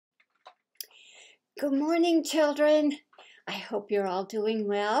Good morning, children. I hope you're all doing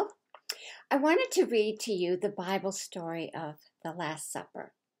well. I wanted to read to you the Bible story of the Last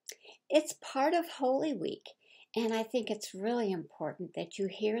Supper. It's part of Holy Week, and I think it's really important that you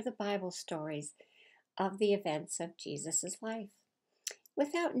hear the Bible stories of the events of Jesus' life.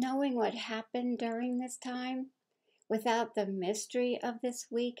 Without knowing what happened during this time, without the mystery of this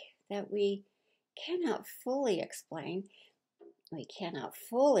week that we cannot fully explain, we cannot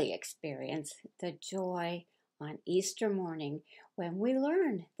fully experience the joy on Easter morning when we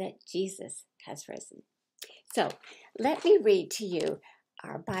learn that Jesus has risen. So let me read to you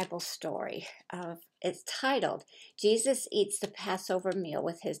our Bible story. It's titled, Jesus Eats the Passover Meal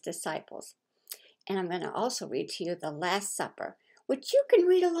with His Disciples. And I'm going to also read to you the Last Supper, which you can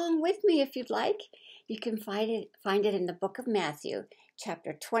read along with me if you'd like. You can find it in the book of Matthew,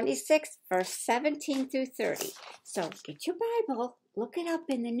 chapter 26, verse 17 through 30. So get your Bible, look it up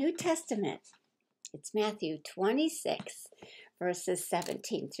in the New Testament. It's Matthew 26, verses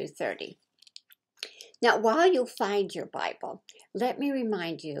 17 through 30. Now, while you find your Bible, let me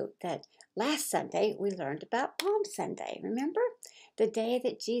remind you that last Sunday we learned about Palm Sunday. Remember? The day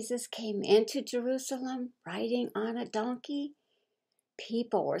that Jesus came into Jerusalem riding on a donkey.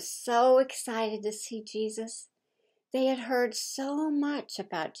 People were so excited to see Jesus. They had heard so much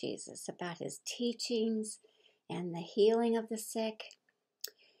about Jesus, about his teachings and the healing of the sick.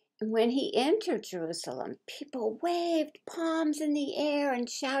 And when he entered Jerusalem, people waved palms in the air and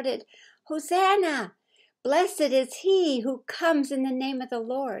shouted, "Hosanna! Blessed is he who comes in the name of the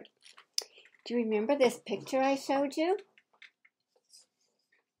Lord." Do you remember this picture I showed you?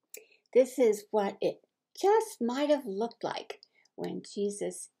 This is what it just might have looked like when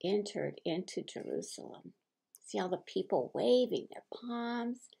Jesus entered into Jerusalem. See all the people waving their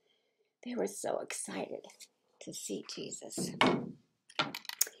palms? They were so excited to see Jesus.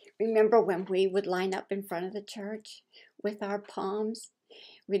 Remember when we would line up in front of the church with our palms?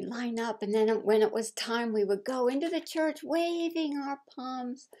 We'd line up, and then when it was time, we would go into the church waving our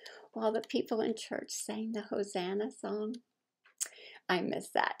palms while the people in church sang the Hosanna song. I miss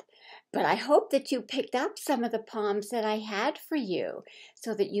that. But I hope that you picked up some of the palms that I had for you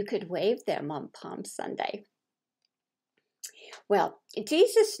so that you could wave them on Palm Sunday. Well,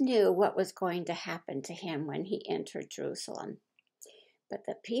 Jesus knew what was going to happen to him when he entered Jerusalem. But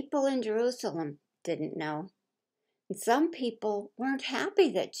the people in Jerusalem didn't know. And some people weren't happy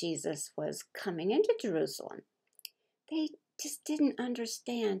that Jesus was coming into Jerusalem. They just didn't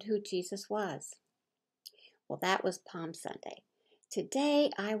understand who Jesus was. Well, that was Palm Sunday. Today,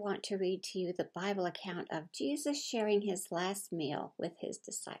 I want to read to you the Bible account of Jesus sharing his last meal with his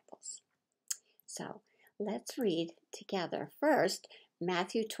disciples. So, let's read together. First,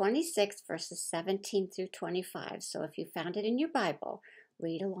 Matthew 26, verses 17 through 25. So, if you found it in your Bible,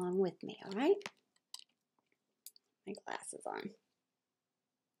 read along with me, all right? My glasses on.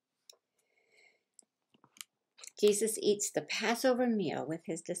 Jesus eats the Passover meal with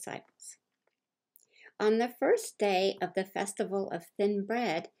his disciples. On the first day of the festival of thin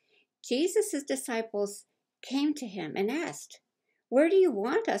bread, Jesus' disciples came to him and asked, "Where do you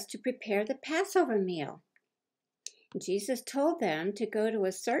want us to prepare the Passover meal?" Jesus told them to go to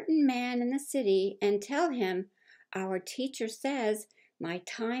a certain man in the city and tell him, "Our teacher says, 'My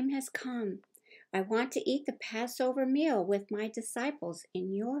time has come. I want to eat the Passover meal with my disciples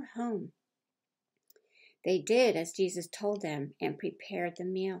in your home.'" They did as Jesus told them and prepared the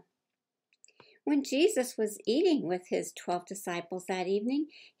meal. When Jesus was eating with his 12 disciples that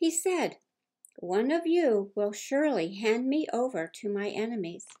evening, he said, "One of you will surely hand me over to my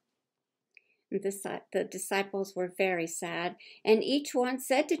enemies." The disciples were very sad, and each one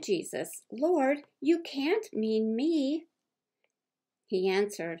said to Jesus, "Lord, you can't mean me." He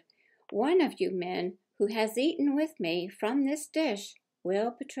answered, "One of you men who has eaten with me from this dish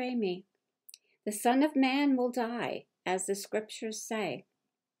will betray me. The Son of Man will die, as the scriptures say.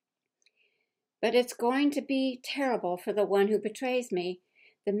 But it's going to be terrible for the one who betrays me.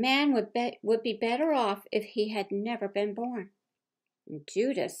 The man would be better off if he had never been born." And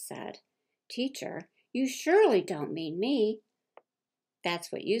Judas said, "Teacher, you surely don't mean me."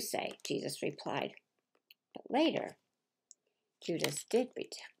 "That's what you say," Jesus replied. But later, Judas did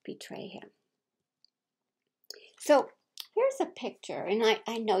betray him. So here's a picture, and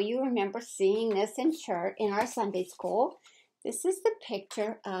I know you remember seeing this in church, in our Sunday school. This is the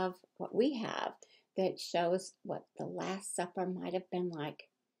picture of what we have that shows what the Last Supper might have been like.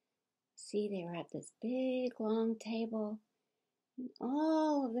 See, they were at this big, long table, and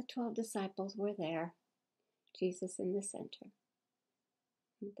all of the 12 disciples were there, Jesus in the center.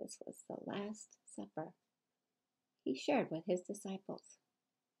 And this was the Last Supper he shared with his disciples.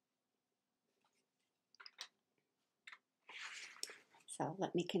 So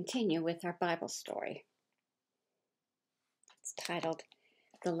let me continue with our Bible story. It's titled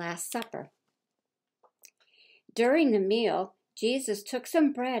The Last Supper. During the meal, Jesus took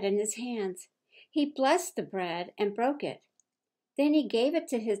some bread in his hands. He blessed the bread and broke it. Then he gave it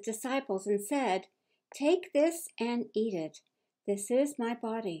to his disciples and said, "Take this and eat it. This is my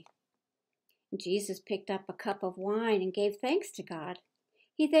body." Jesus picked up a cup of wine and gave thanks to God.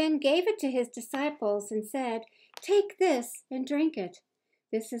 He then gave it to his disciples and said, "Take this and drink it.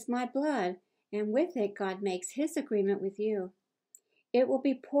 This is my blood, and with it God makes his agreement with you. It will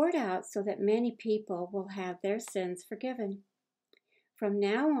be poured out so that many people will have their sins forgiven. From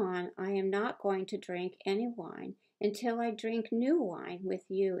now on, I am not going to drink any wine until I drink new wine with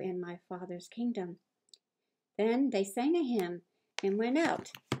you in my Father's kingdom." Then they sang a hymn and went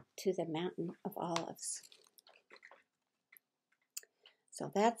out to the Mountain of Olives. So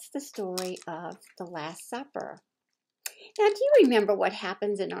that's the story of the Last Supper. Now, do you remember what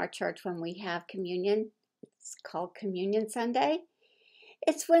happens in our church when we have communion? It's called Communion Sunday.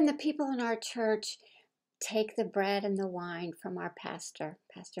 It's when the people in our church take the bread and the wine from our pastor,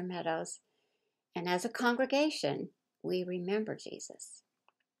 Pastor Meadows, and as a congregation, we remember Jesus.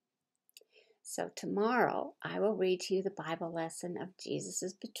 So tomorrow, I will read to you the Bible lesson of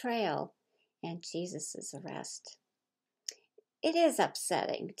Jesus' betrayal and Jesus' arrest. It is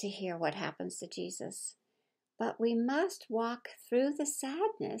upsetting to hear what happens to Jesus, but we must walk through the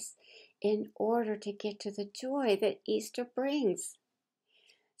sadness in order to get to the joy that Easter brings.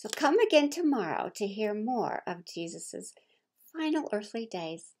 So come again tomorrow to hear more of Jesus' final earthly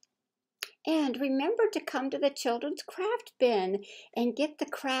days. And remember to come to the Children's Craft Bin and get the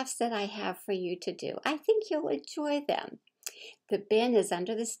crafts that I have for you to do. I think you'll enjoy them. The bin is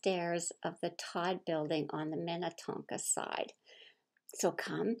under the stairs of the Todd building on the Minnetonka side. So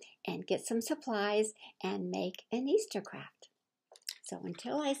come and get some supplies and make an Easter craft. So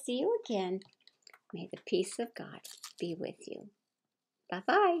until I see you again, may the peace of God be with you.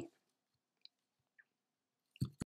 Bye-bye.